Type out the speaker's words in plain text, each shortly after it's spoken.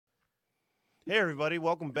Hey, everybody.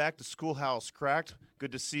 Welcome back to Schoolhouse Cracked.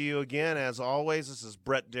 Good to see you again. As always, this is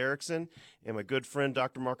Brett Derrickson and my good friend,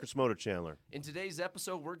 Dr. Marcus Motor-Chandler. In today's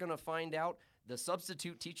episode, we're going to find out the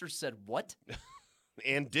substitute teacher said what?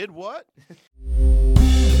 And did what?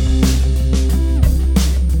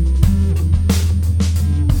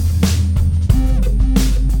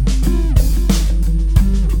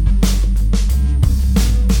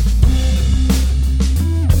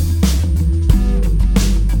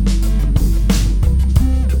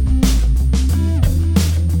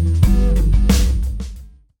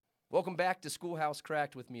 Welcome back to Schoolhouse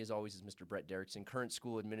Cracked. With me, as always, is Mr. Brett Derrickson, current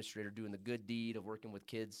school administrator, doing the good deed of working with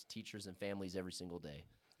kids, teachers, and families every single day.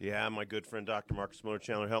 Yeah, my good friend, Dr. Marcus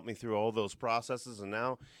Motor-Chandler, helped me through all those processes, and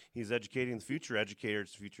now he's educating the future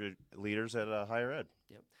educators, future leaders at higher ed.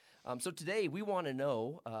 Yep. So today we want to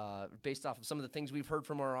know, based off of some of the things we've heard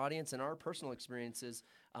from our audience and our personal experiences,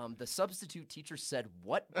 the substitute teacher said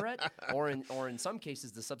what, Brett? or in some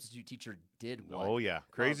cases, the substitute teacher did what? Oh, yeah.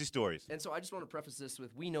 Crazy stories. And so I just want to preface this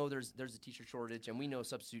with, we know there's a teacher shortage, and we know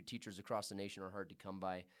substitute teachers across the nation are hard to come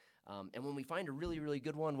by. And when we find a really, really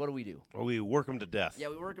good one, what do? Well, we work them to death. Yeah,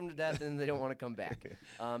 we work them to death, and they don't want to come back.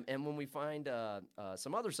 And when we find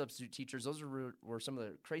some other substitute teachers, those are where some of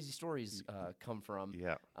the crazy stories come from.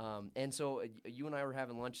 Yeah. And so you and I were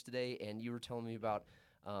having lunch today, and you were telling me about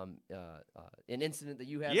an incident that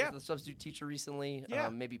you had with a substitute teacher recently. Yeah.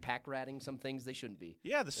 Maybe pack ratting some things they shouldn't be.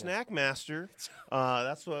 Yeah, the snack master.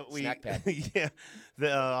 That's what we. Snack pad. Yeah,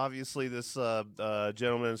 obviously this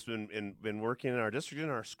gentleman's been working in our district,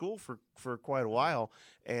 in our school for quite a while,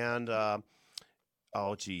 and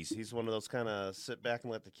oh geez, he's one of those kind of sit back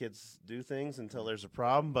and let the kids do things until there's a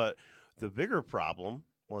problem. But the bigger problem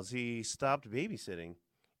was he stopped babysitting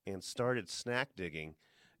and started snack digging.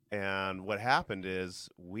 And what happened is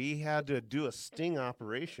we had to do a sting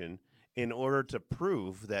operation in order to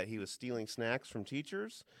prove that he was stealing snacks from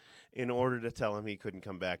teachers, in order to tell him he couldn't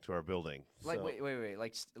come back to our building. Like So- wait,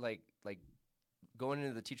 like going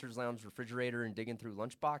into the teacher's lounge refrigerator and digging through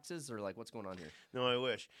lunch boxes, or like what's going on here? No, I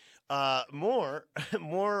wish. More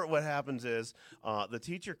what happens is the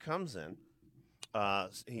teacher comes in,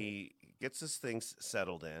 he gets his things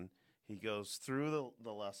settled in, he goes through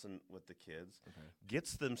the lesson with the kids,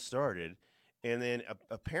 gets them started, and then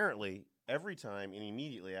apparently every time and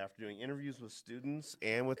immediately after doing interviews with students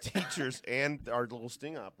and with teachers and our little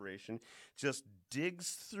sting operation, just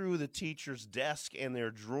digs through the teacher's desk and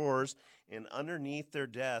their drawers and underneath their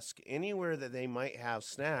desk, anywhere that they might have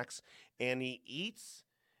snacks, and he eats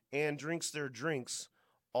and drinks their drinks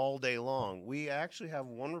all day long. We actually have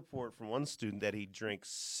one report from one student that he drank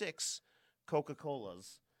 6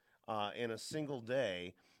 Coca-Colas in a single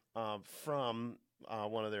day from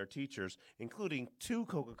one of their teachers, including 2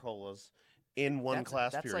 Coca-Colas in one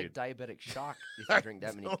class that's period. That's like diabetic shock if you drink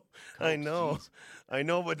that many. I Cokes. know, Jeez. I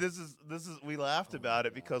know, but this is we laughed about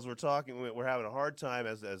it because we're having a hard time,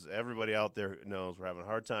 as everybody out there knows, we're having a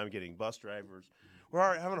hard time getting bus drivers.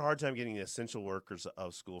 We're having a hard time getting the essential workers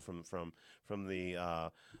of school from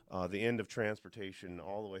the end of transportation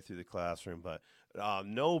all the way through the classroom. But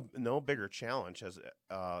no bigger challenge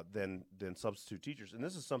than substitute teachers, and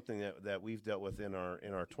this is something that we've dealt with in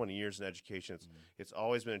our 20 years in education. It's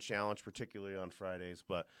always been a challenge, particularly on Fridays.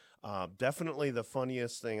 But definitely the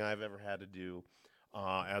funniest thing I've ever had to do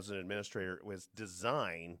as an administrator was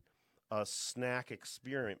design a snack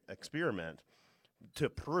experiment to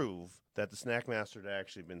prove that the snack master had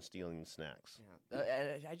actually been stealing the snacks.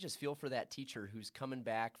 Yeah. I just feel for that teacher who's coming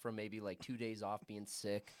back from maybe like 2 days off being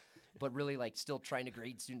sick, but really like still trying to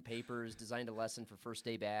grade student papers, designed a lesson for first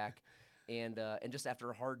day back, and just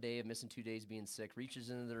after a hard day of missing 2 days being sick,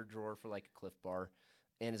 reaches into their drawer for like a Cliff Bar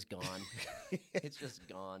and is gone. It's just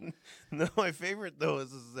gone. No, my favorite though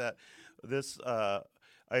is that this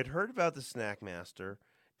I'd heard about the snack master,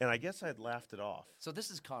 and I guess I'd laughed it off. So this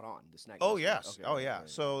is caught on, the snack Oh, master. yes. Okay, Oh, right, yeah. right.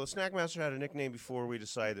 So the snack master had a nickname before we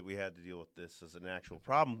decided that we had to deal with this as an actual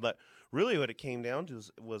problem. But really what it came down to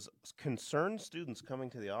was concerned students coming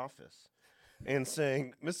to the office and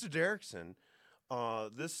saying, Mr. Derrickson,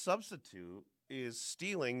 this substitute is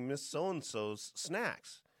stealing Miss So-and-so's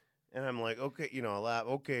snacks. And I'm like, okay, I laugh.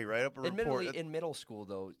 Okay, write up a Admittedly, report. in middle school,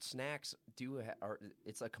 though, snacks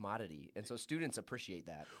it's a commodity, and so students appreciate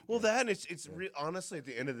that. Well, that and it's honestly, at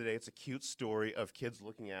the end of the day, it's a cute story of kids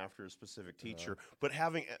looking after a specific teacher, but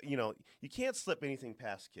having you can't slip anything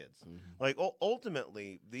past kids. Mm-hmm. Like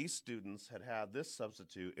ultimately, these students had this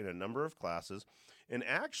substitute in a number of classes, and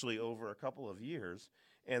actually over a couple of years.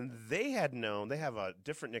 And they have a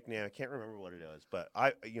different nickname. I can't remember what it is, but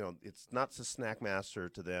it's not the snack master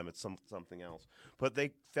to them. It's something else. But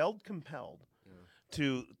they felt compelled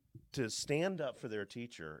to to stand up for their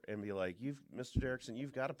teacher and be like, Mr. Derrickson,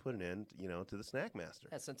 you've got to put an end, to the snack master.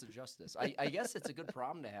 That sense of justice. I guess it's a good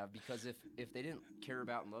problem to have, because if they didn't care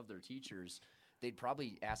about and love their teachers, they'd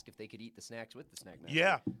probably ask if they could eat the snacks with the snack master.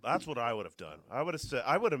 Yeah, that's what I would have done. I would have said,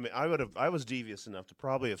 I was devious enough to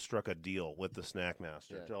probably have struck a deal with the snack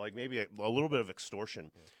master to like maybe a little bit of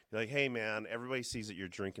extortion. Be like, hey man, everybody sees that you're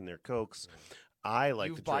drinking their Cokes. I like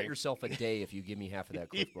You've to bought drink. yourself a day if you give me half of that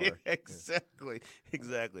Cliff Bar.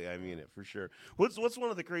 Exactly. I mean it for sure. What's one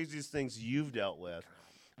of the craziest things you've dealt with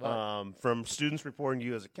from students reporting to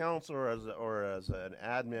you as a counselor or as an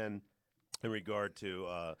admin in regard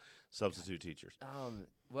to substitute teachers?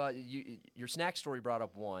 Well, your snack story brought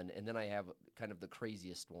up one, and then I have kind of the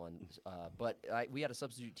craziest one. But we had a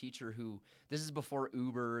substitute teacher who, this is before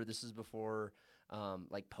Uber, this is before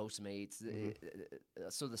like Postmates.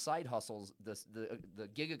 So the side hustles, the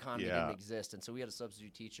gig economy didn't exist, and so we had a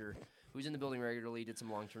substitute teacher who was in the building regularly, did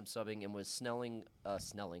some long-term subbing, and was selling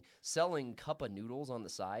cup of noodles on the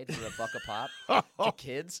side for $1 a pop to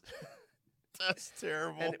kids. That's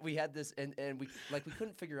terrible. And we had this, and we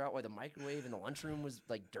couldn't figure out why the microwave in the lunchroom was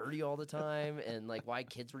like dirty all the time, and like why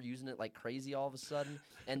kids were using it like crazy all of a sudden.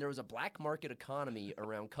 And there was a black market economy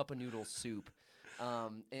around cup of noodle soup.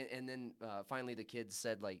 And then finally the kids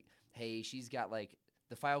said like, hey, she's got like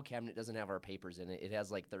the file cabinet doesn't have our papers in it. It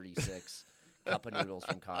has like 36 cup of noodles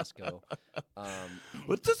from Costco.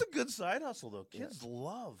 But that's a good side hustle, though. Kids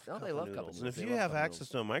love cup they of love noodles. cup of And noodles. if They you love have cup of access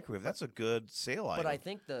to a microwave, that's a good sale item. But I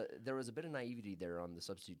think there was a bit of naivety there on the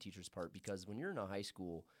substitute teacher's part, because when you're in a high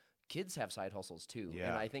school, kids have side hustles too. Yeah.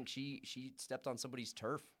 And I think she stepped on somebody's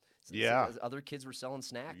turf. Yeah. Other kids were selling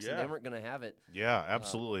snacks, Yeah. and they weren't going to have it. Yeah,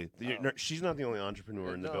 absolutely. She's not the only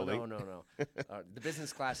entrepreneur in the building. No. The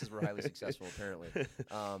business classes were highly successful, apparently.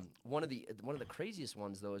 One of the craziest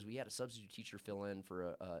ones, though, is we had a substitute teacher fill in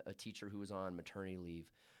for a teacher who was on maternity leave,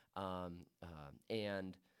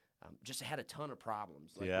 and just had a ton of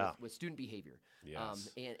problems with student behavior. Yes.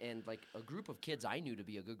 And like a group of kids I knew to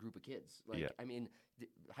be a good group of kids. I mean,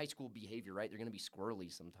 high school behavior, right? They're going to be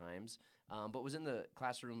squirrely sometimes, but was in the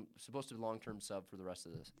classroom, supposed to be long-term sub for the rest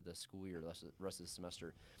of the school year, the rest of the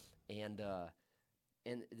semester. And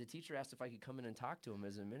the teacher asked if I could come in and talk to him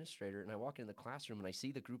as an administrator. And I walk into the classroom and I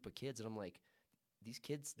see the group of kids, and I'm like, these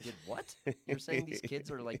kids did what? You're saying these kids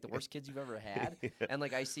are like the worst kids you've ever had? And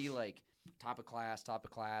like I see like top of class,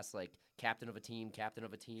 like captain of a team,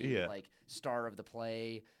 like star of the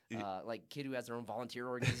play, like kid who has their own volunteer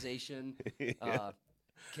organization,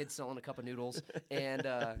 kid selling a cup of noodles, and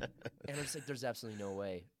I was like, there's absolutely no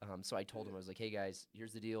way. So I told him, I was like, hey guys,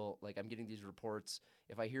 here's the deal. Like, I'm getting these reports.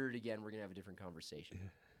 If I hear it again, we're gonna have a different conversation.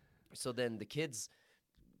 So then the kids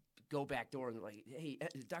go back door and they're like, hey,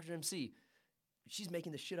 Dr. MC, she's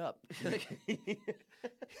making this shit up.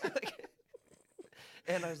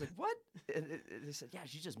 And I was like, what? And they said, yeah,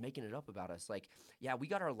 she's just making it up about us. Like, yeah, we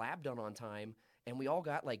got our lab done on time, and we all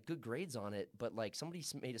got, like, good grades on it, but, like, somebody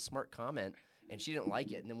made a smart comment, and she didn't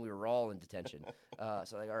like it, and then we were all in detention.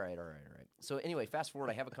 So, like, all right. So, anyway, fast forward,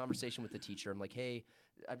 I have a conversation with the teacher. I'm like, hey,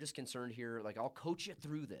 I'm just concerned here. Like, I'll coach you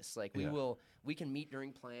through this. Like, we can meet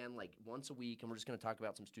during plan, like, once a week, and we're just going to talk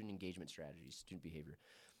about some student engagement strategies, student behavior.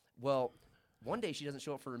 Well, one day she doesn't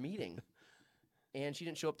show up for a meeting, and she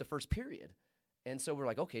didn't show up the first period. And so we're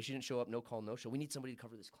like, okay, she didn't show up, no call, no show. We need somebody to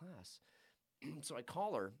cover this class. So I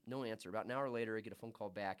call her, no answer. About an hour later, I get a phone call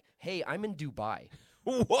back. Hey, I'm in Dubai.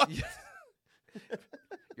 What? Yeah,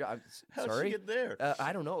 I'm How'd sorry. she get there?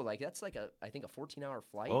 I don't know. Like, that's like I think a 14-hour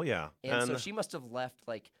flight. Oh, yeah. And so she must have left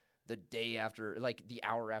like the day after, like the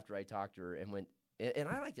hour after I talked to her, and went. And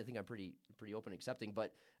I like to think I'm pretty open and accepting,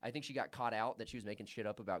 but I think she got caught out that she was making shit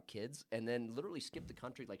up about kids, and then literally skipped the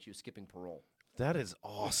country like she was skipping parole. That is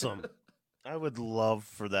awesome. I would love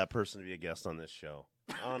for that person to be a guest on this show.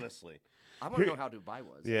 Honestly, I want to know how Dubai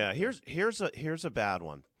was. Yeah, here's a bad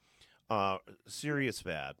one, serious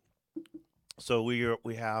bad. So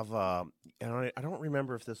we have, and I don't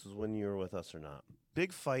remember if this was when you were with us or not.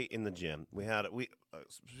 Big fight in the gym.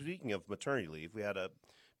 Speaking of maternity leave, we had a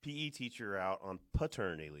PE teacher out on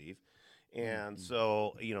paternity leave, and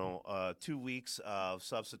so 2 weeks of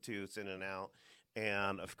substitutes in and out.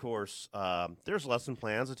 And, of course, there's lesson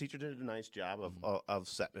plans. The teacher did a nice job of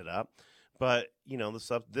setting it up. But,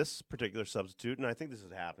 this particular substitute, and I think this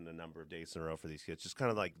has happened a number of days in a row for these kids, just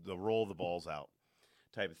kind of like the roll the balls out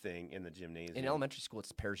type of thing in the gymnasium. In elementary school,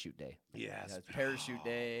 it's parachute day. Yes. Yeah, it's parachute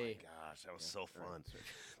day. Oh, my gosh, that was so fun.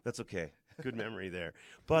 That's okay. Good memory there.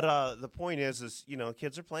 But the point is,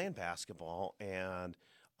 kids are playing basketball, and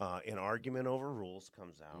an argument over rules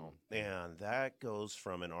comes out, and that goes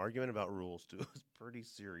from an argument about rules to a pretty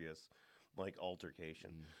serious, like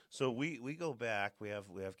altercation. So we go back. We have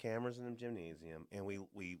cameras in the gymnasium, and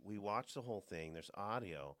we watch the whole thing. There's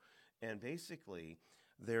audio, and basically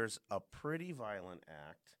there's a pretty violent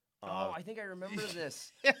act. Oh, I think I remember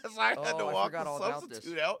this. Yes, I had to Oh, I walk forgot the all about this.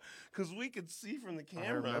 substitute out because we could see from the I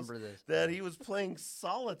cameras remember this. that he was playing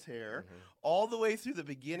solitaire all the way through the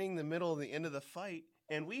beginning, the middle, and the end of the fight.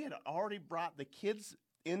 And we had already brought the kids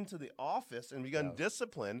into the office and begun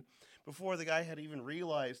discipline before the guy had even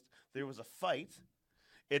realized there was a fight.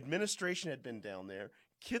 Administration had been down there.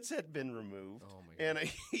 Kids had been removed. Oh my And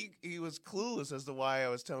he was clueless as to why I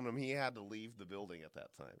was telling him he had to leave the building at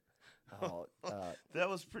that time. Oh, That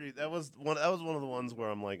was one of the ones where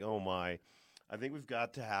I'm like, oh my, I think we've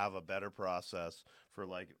got to have a better process for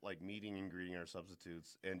like meeting and greeting our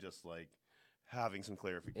substitutes and just like having some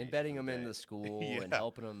clarification. embedding them in today. the school Yeah. and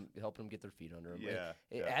helping them get their feet under them. Yeah,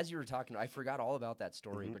 As you were talking, I forgot all about that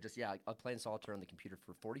story. But just I playing solitaire on the computer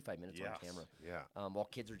for 45 minutes on camera. Yeah. While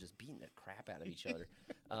kids are just beating the crap out of each other.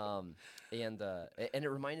 And it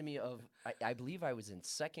reminded me of, I believe I was in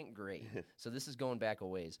second grade. So this is going back a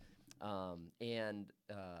ways. I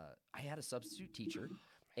had a substitute teacher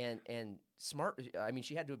and smart. I mean,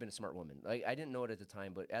 she had to have been a smart woman. I didn't know it at the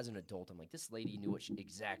time, but as an adult, I'm like, this lady knew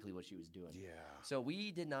exactly what she was doing. Yeah. So we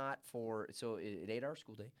did not at 8-hour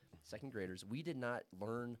school day, second graders, we did not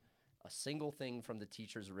learn a single thing from the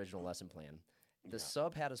teacher's original lesson plan. The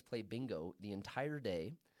sub had us play bingo the entire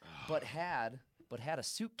day, but had a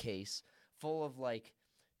suitcase full of like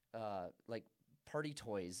party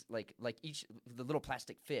toys, like the little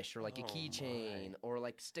plastic fish or like a keychain or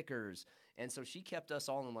like stickers. And so she kept us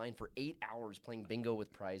all in line for 8 hours playing bingo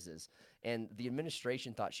with prizes. And the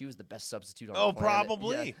administration thought she was the best substitute on the planet.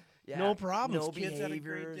 Probably. Yeah. No problems. No Kids had a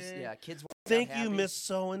great behaviors. day. Yeah, kids walked out Thank you, happy, Miss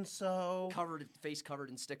So-and-so. face covered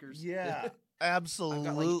in stickers. Yeah, I've got like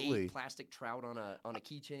absolutely. 8 plastic trout on a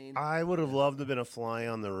keychain. I would have loved to have been a fly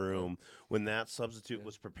on the room when that substitute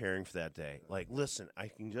was preparing for that day. Like, listen, I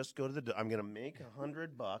can just go to I'm going to make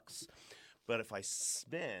 $100, but if I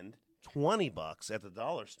spend $20 at the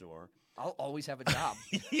dollar store, I'll always have a job.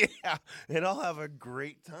 yeah, and I'll have a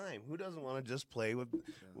great time. Who doesn't want to just play with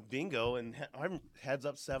bingo and I'm heads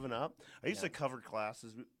up, 7-Up? I used to cover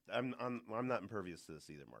classes. I'm not impervious to this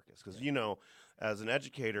either, Marcus, because as an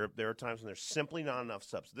educator, there are times when there's simply not enough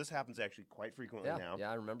subs. This happens actually quite frequently now.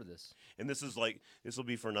 Yeah, I remember this. And this will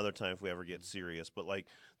be for another time if we ever get serious. But like,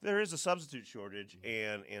 there is a substitute shortage,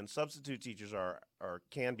 and substitute teachers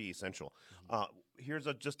can be essential. Here's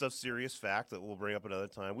just a serious fact that we'll bring up another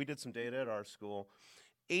time. We did some data at our school.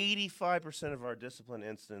 85% of our discipline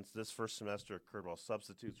incidents this first semester occurred while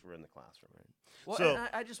substitutes were in the classroom. Right? Well, So- and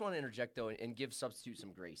I just want to interject, though, and give substitutes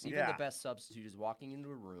some grace. Even the best substitute is walking into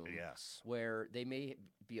a room where they may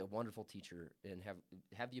be a wonderful teacher and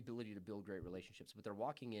have the ability to build great relationships, but they're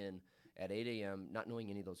walking in at 8 a.m. not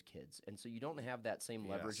knowing any of those kids. And so you don't have that same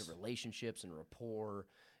leverage of relationships and rapport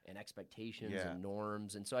and expectations and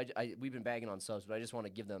norms. And so we've been bagging on subs, but I just want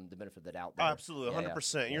to give them the benefit of the doubt there. Absolutely,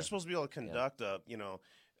 100%. And you're supposed to be able to conduct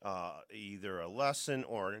either a lesson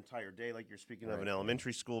or an entire day, like you're speaking of in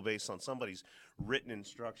elementary school, based on somebody's written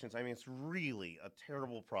instructions. I mean, it's really a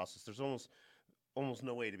terrible process. There's almost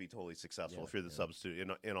no way to be totally successful if you're the substitute.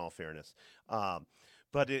 In all fairness,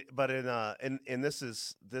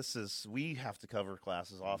 this is we have to cover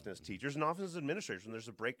classes often as teachers and often as administrators when there's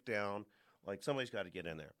a breakdown. Like, somebody's got to get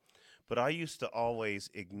in there. But I used to always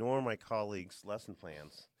ignore my colleagues' lesson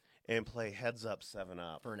plans and play heads up,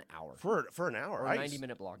 7-Up For an hour. For an hour. Or a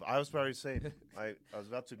 90-minute block. I was probably saying I was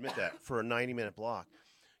about to admit that for a 90-minute block.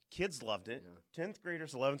 Kids loved it. 10th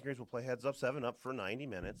graders, 11th graders will play heads up, 7-Up for 90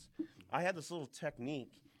 minutes. I had this little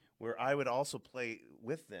technique where I would also play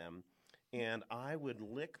with them, and I would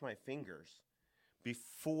lick my fingers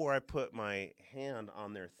before I put my hand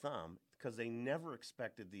on their thumb because they never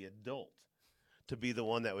expected the adult to be the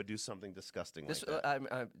one that would do something disgusting like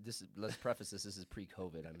that. Let's preface this. This is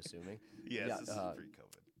pre-COVID, I'm assuming. Yes, this is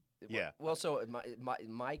pre-COVID. Yeah. Well, so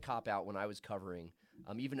my cop out when I was covering,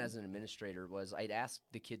 even as an administrator, was I'd ask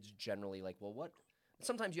the kids generally, like, well, what?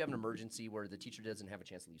 Sometimes you have an emergency where the teacher doesn't have a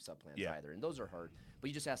chance to leave subplans either, and those are hard. But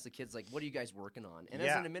you just ask the kids, like, what are you guys working on? And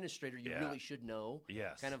as an administrator, you really should know.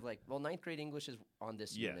 Yes. Kind of like, well, 9th grade English is on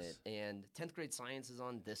this unit, and 10th grade science is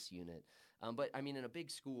on this unit. But I mean, in a big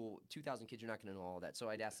school, 2,000 kids, you're not going to know all that. So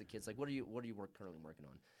I'd ask the kids, like, what are you currently working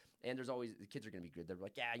on? And there's always, the kids are going to be good. They're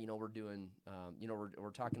like, yeah, we're doing, we're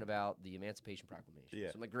talking about the Emancipation Proclamation. Yeah.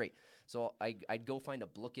 So I'm like, great. So I'd go find a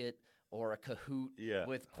Bookit or a Kahoot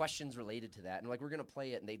with questions related to that. And like, we're going to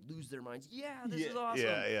play it, and they'd lose their minds. Yeah, this is awesome.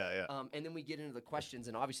 Yeah. And then we get into the questions,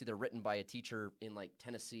 and obviously they're written by a teacher in like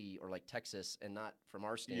Tennessee or like Texas and not from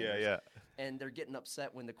our standards. and they're getting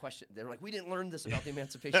upset when the question, they're like, we didn't learn this about the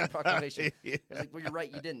Emancipation Proclamation. Yeah. I was like, well, you're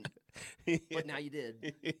right, you didn't, but now you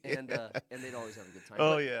did. And they'd always have a good time.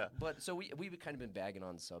 Oh, But- yeah. But so we've kind of been bagging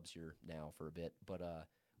on subs here now for a bit. But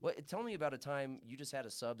tell me about a time you just had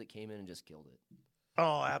a sub that came in and just killed it.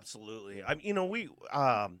 Oh, absolutely. I mean, we,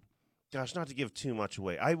 gosh, not to give too much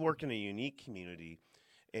away. I work in a unique community,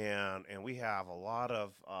 and we have a lot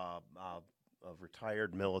of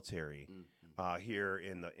retired military here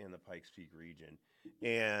in the Pikes Peak region,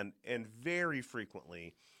 and very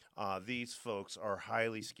frequently, these folks are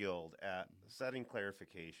highly skilled at setting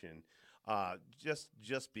clarification,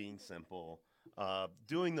 just being simple.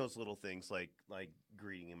 Doing those little things like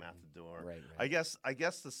greeting him at the door. Right. I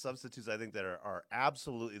guess the substitutes I think that are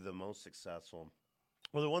absolutely the most successful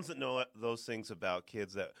are the ones that know those things about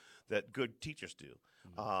kids that good teachers do.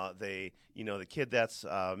 They, the kid that's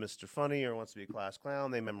Mr. Funny or wants to be a class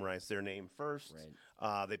clown, they memorize their name first.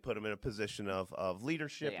 Right. They put them in a position of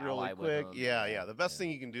leadership They really ally with quick. them. Yeah. The best Yeah.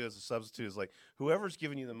 thing you can do as a substitute is like whoever's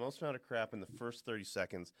giving you the most amount of crap in the first 30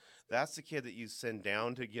 seconds, that's the kid that you send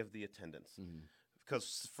down to give the attendance.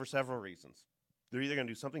 Because for several reasons. They're either going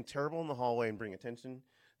to do something terrible in the hallway and bring attention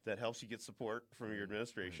that helps you get support from your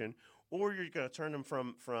administration, or you're going to turn them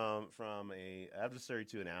from a adversary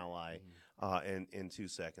to an ally in 2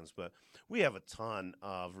 seconds. But we have a ton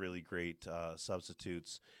of really great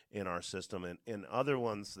substitutes in our system, and other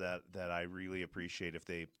ones that I really appreciate if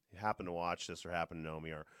they happen to watch this or happen to know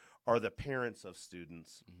me are the parents of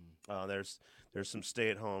students. There's some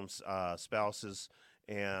stay-at-home spouses.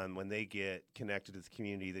 And when they get connected to the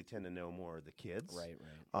community, they tend to know more of the kids.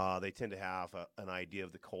 Right. They tend to have an idea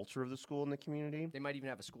of the culture of the school and the community. They might even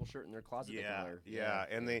have a school shirt in their closet they can wear. Yeah.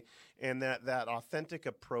 And that authentic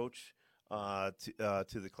approach to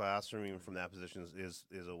the classroom, even from that position, is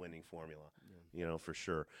a winning formula. For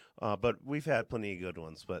sure. But we've had plenty of good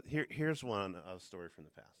ones. But here's one story from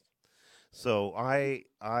the past. So I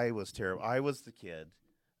was terrible. I was the kid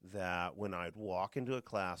that when I'd walk into a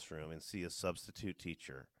classroom and see a substitute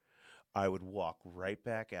teacher, I would walk right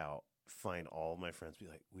back out, find all of my friends, be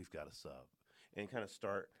like, "We've got a sub," and kind of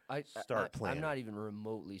start planning. I'm not even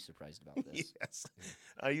remotely surprised about this. Yes,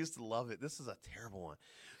 I used to love it. This is a terrible one.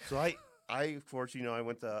 So I fortunately, I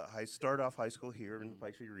went to started off high school here in the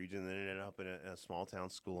Pikes Peak region, and then ended up in a small town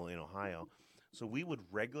school in Ohio. So we would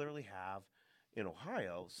regularly have in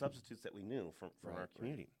Ohio substitutes that we knew from our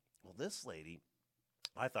community. Well, this lady,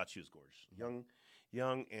 I thought she was gorgeous,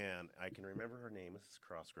 young, and I can remember her name, Mrs.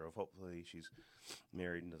 Crossgrove. Hopefully she's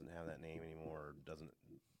married and doesn't have that name anymore, or doesn't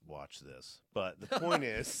watch this. But the point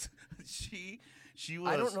is, she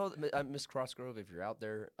was. I don't know, Miss Crossgrove, if you're out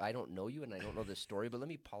there. I don't know you, and I don't know this story, but let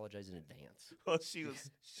me apologize in advance. Well, she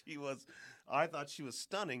was. I thought she was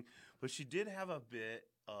stunning, but she did have a bit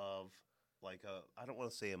of like I don't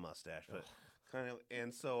want to say a mustache, but. Kind of,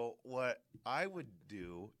 and so what I would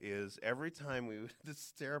do is every time this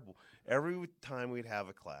is terrible. Every time we'd have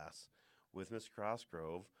a class with Miss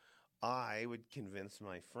Crossgrove, I would convince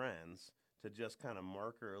my friends to just kind of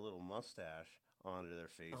mark her a little mustache onto their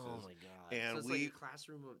faces. Oh my God! And so it's like a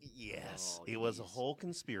classroom of it was a whole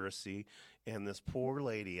conspiracy. And this poor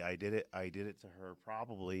lady, I did it to her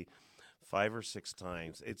probably 5 or 6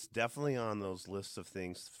 times. It's definitely on those lists of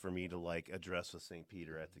things for me to address with St.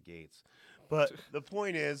 Peter at the gates. But the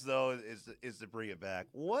point is, though, is to bring it back.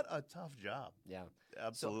 What a tough job. Yeah.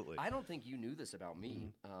 Absolutely. So I don't think you knew this about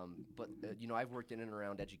me, but I've worked in and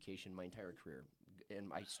around education my entire career,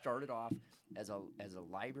 and I started off as a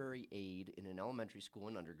library aide in an elementary school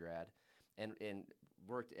in undergrad, and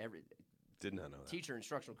worked Did not know that. teacher,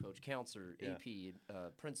 instructional coach, counselor, AP,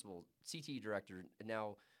 principal, CTE director, and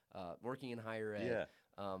now working in higher ed. Yeah.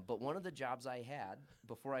 But one of the jobs I had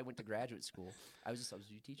before I went to graduate school, I was a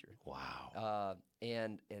substitute teacher. Wow.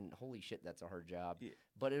 And holy shit, that's a hard job. Yeah.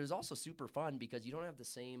 But it was also super fun because you don't have the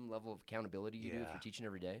same level of accountability you do if you're teaching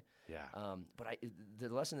every day. Yeah. But the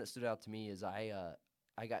lesson that stood out to me is I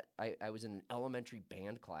was in an elementary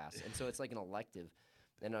band class, and so it's like an elective.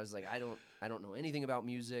 And I was like, I don't know anything about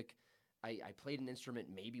music. I played an instrument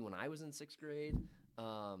maybe when I was in 6th grade.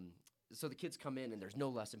 So the kids come in and there's no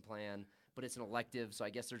lesson plan, but it's an elective, so I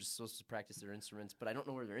guess they're just supposed to practice their instruments. But I don't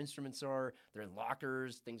know where their instruments are. They're in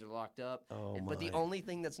lockers. Things are locked up. But the only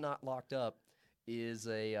thing that's not locked up is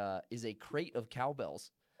a crate of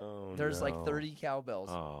cowbells. Oh, There's like 30 cowbells.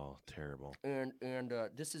 Oh, terrible. And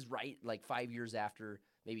this is right like 5 years after,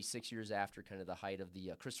 maybe 6 years after, kind of the height of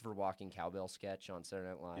the Christopher Walken cowbell sketch on Saturday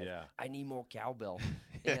Night Live. Yeah. I need more cowbell.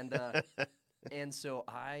 And so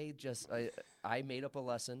I made up a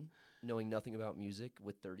lesson. knowing nothing about music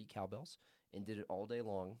with 30 cowbells and did it all day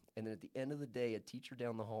long. And then at the end of the day, a teacher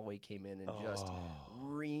down the hallway came in and just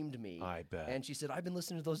reamed me. I bet. And she said, I've been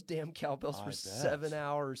listening to those damn cowbells I for bet. 7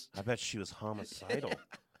 hours. I bet she was homicidal.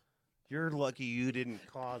 You're lucky you didn't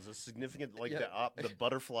cause a significant, like the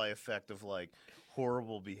butterfly effect of like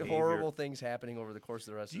horrible behavior. Horrible things happening over the course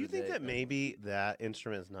of the rest Do of you the day. think that maybe that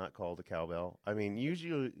instrument is not called a cowbell? I mean,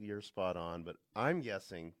 usually you're spot on, but I'm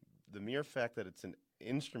guessing the mere fact that it's an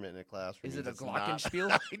instrument in a classroom. Is it a means it's not.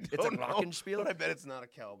 glockenspiel? I It's a don't know, glockenspiel? but I bet it's not a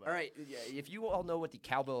cowbell. All right, if you all know what the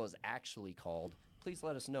cowbell is actually called, please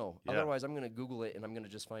let us know. Yeah. Otherwise, I'm going to Google it, and I'm going to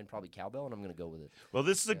just find probably cowbell, and I'm going to go with it. Well,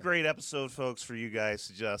 this is a great episode, folks, for you guys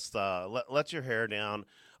to just let your hair down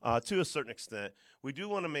to a certain extent. We do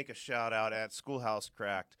want to make a shout out at Schoolhouse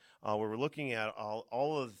Cracked, where we're looking at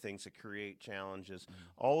all of the things that create challenges,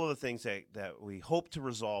 all of the things that we hope to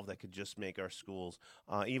resolve that could just make our schools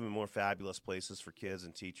even more fabulous places for kids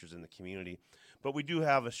and teachers in the community. But we do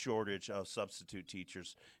have a shortage of substitute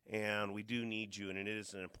teachers, and we do need you, and it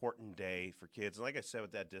is an important day for kids. And like I said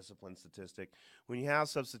with that discipline statistic, when you have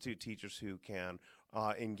substitute teachers who can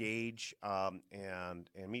engage and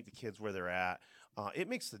meet the kids where they're at, it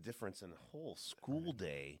makes the difference in the whole school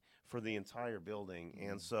day for the entire building.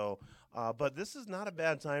 And so, but this is not a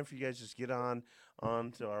bad time for you guys to just get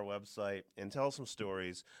onto our website and tell some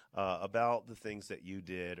stories about the things that you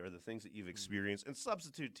did or the things that you've experienced. And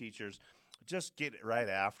substitute teachers, just get right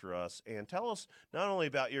after us and tell us not only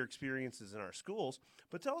about your experiences in our schools,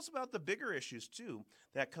 but tell us about the bigger issues, too,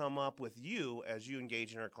 that come up with you as you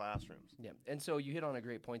engage in our classrooms. Yeah, and so you hit on a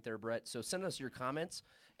great point there, Brett. So send us your comments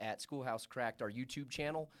at Schoolhouse Cracked, our YouTube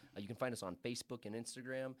channel. You can find us on Facebook and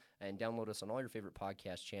Instagram and download us on all your favorite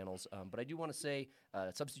podcast channels. But I do want to say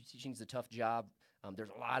substitute teaching is a tough job.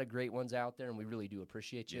 There's a lot of great ones out there, and we really do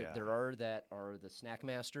appreciate you. Yeah. There are that are the snack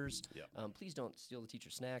masters. Yeah. Please don't steal the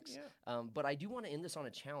teacher's snacks. Yeah. But I do want to end this on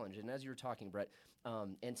a challenge. And as you were talking, Brett,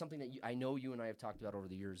 and something that I know you and I have talked about over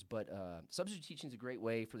the years, but substitute teaching is a great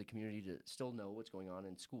way for the community to still know what's going on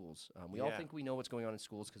in schools. We all think we know what's going on in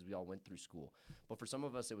schools because we all went through school. But for some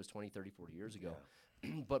of us, it was 20, 30, 40 years ago.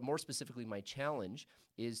 But more specifically, my challenge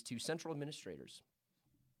is to central administrators.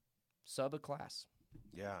 Sub a class.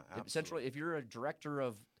 Yeah, Essentially, if you're a director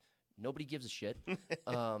of nobody gives a shit,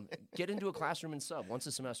 get into a classroom and sub once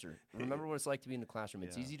a semester. Remember what it's like to be in the classroom.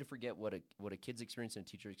 It's easy to forget what a kid's experience and a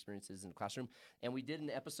teacher experience is in the classroom. And we did an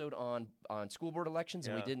episode on school board elections,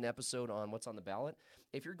 and we did an episode on what's on the ballot.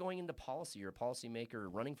 If you're going into policy or a policymaker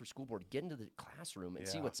running for school board, get into the classroom and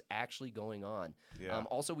see what's actually going on.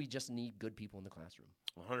 Also, we just need good people in the classroom.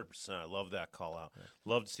 100%. I love that call out.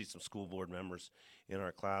 Love to see some school board members in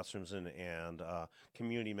our classrooms and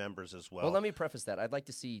community members as well. Well, let me preface that. I'd like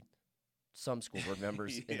to see some school board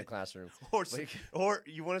members in the classroom. Or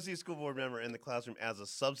you want to see a school board member in the classroom as a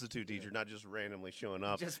substitute teacher, not just randomly showing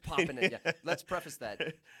up. Just popping it. Yeah. Let's preface that.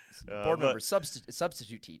 Board members,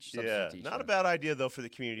 substitute teach. Substitute teach, not a bad idea, though, for the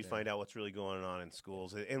community to find out what's really going on in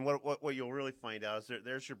schools. And what you'll really find out is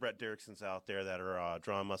there's your Brett Derricksons out there that are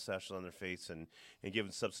drawing mustaches on their face and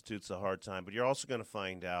giving substitutes a hard time. But you're also going to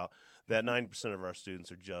find out that 90% of our students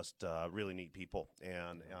are just really neat people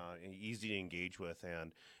and easy to engage with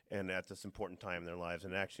and at this important time in their lives.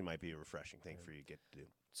 And it actually might be a refreshing thing for you to get to do.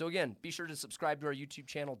 So again, be sure to subscribe to our YouTube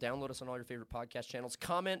channel, download us on all your favorite podcast channels,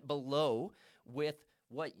 comment below with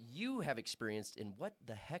what you have experienced and what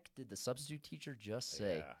the heck did the substitute teacher just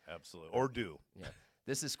say. Yeah, absolutely. Or do. Yeah.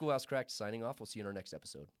 This is Schoolhouse Cracked signing off. We'll see you in our next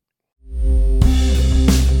episode.